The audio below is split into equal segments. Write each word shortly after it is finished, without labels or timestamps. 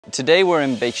Today we're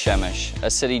in Beit Shemesh, a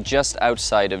city just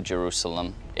outside of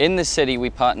Jerusalem. In the city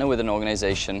we partner with an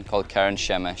organization called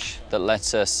Cries that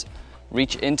lets us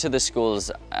reach into the schools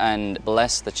and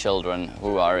bless the children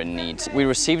who are in need. We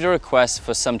received a request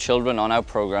for some children on our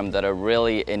program that are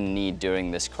really in need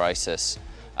during this crisis.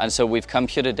 And so we've come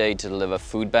here today to deliver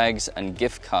food bags and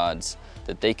gift cards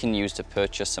that they can use to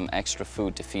purchase some extra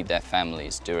food to feed their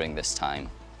families during this time.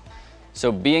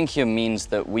 So being here means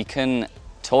that we can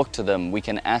talk to them, we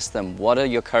can ask them, what are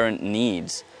your current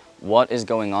needs? What is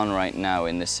going on right now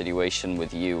in this situation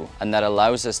with you? And that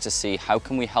allows us to see how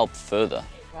can we help further.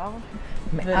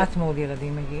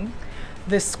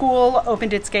 The school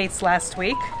opened its gates last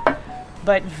week,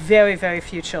 but very, very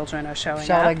few children are showing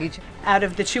up. Out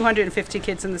of the 250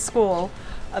 kids in the school,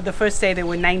 the first day there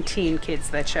were 19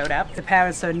 kids that showed up. The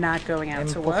parents are not going out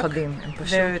to work.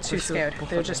 They're too scared.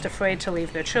 They're just afraid to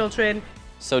leave their children.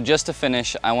 So just to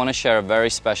finish, I want to share a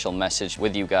very special message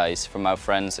with you guys from our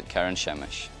friends at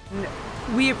Cries.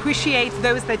 We appreciate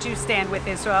those that do stand with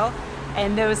Israel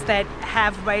and those that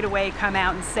have right away come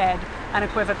out and said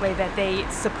unequivocally that they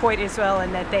support Israel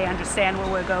and that they understand what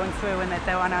we're going through and that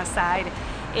they're on our side.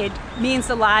 It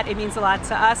means a lot. It means a lot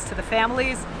to us, to the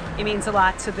families. It means a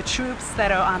lot to the troops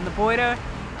that are on the border.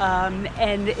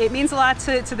 And it means a lot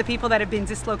to the people that have been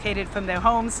dislocated from their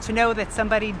homes to know that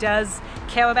somebody does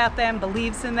care about them,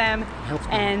 believes in them,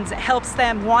 and helps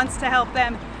them, wants to help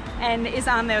them, and is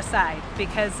on their side.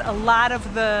 Because a lot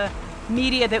of the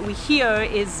media that we hear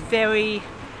is very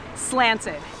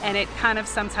slanted, and it kind of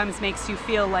sometimes makes you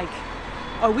feel like,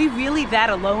 are we really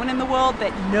that alone in the world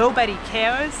that nobody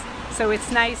cares? So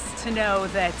it's nice to know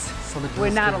that we're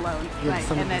not alone,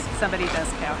 right, and that somebody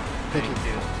does care. Thank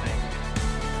you.